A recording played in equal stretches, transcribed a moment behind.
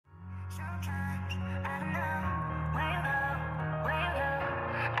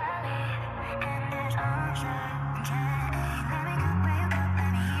I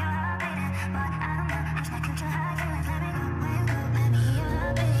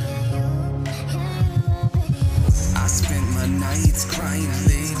spent my nights crying,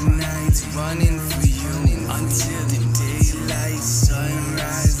 late nights running for you, until the daylight,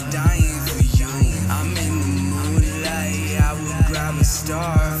 sunrise, dying for you. I'm in the moonlight, I would grab a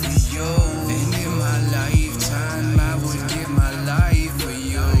star for you. And in my lifetime, I would give my life for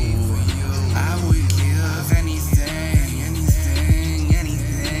you. I would give anything, anything,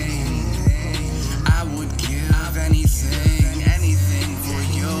 anything. I would give anything, anything for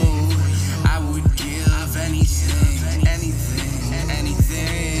you. I would give anything, anything,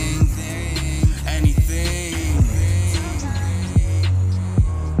 anything, anything.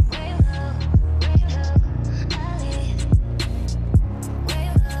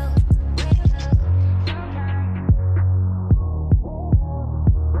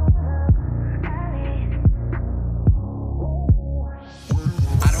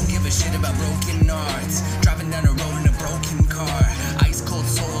 I don't give a shit about broken hearts. Driving down the road in a broken car. Ice cold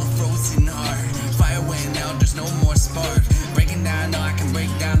soul, frozen heart. Fire went out, there's no more spark. Breaking down, no, I can break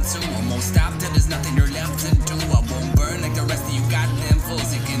down too. I won't stop till there's nothing you're left to do. I won't burn like the rest of you goddamn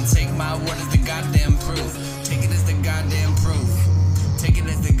fools. You can take my word as the goddamn proof. Take it as the goddamn proof. Take it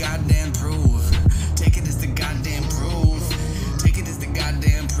as the goddamn proof. Take it as the goddamn proof. Take it as the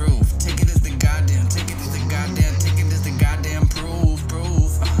goddamn proof. Take it as the goddamn. Take it as the goddamn. Take it as the goddamn proof.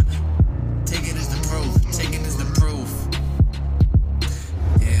 Proof. Take it as the proof. Take it as the proof.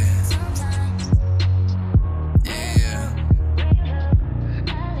 Yeah. Yeah.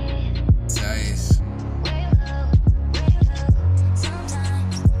 Nice.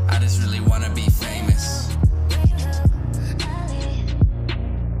 I just really wanna be famous.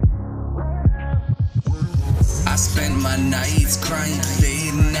 I spent my nights crying,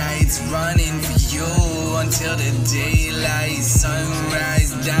 late nights running for you, until the daylight, sunrise.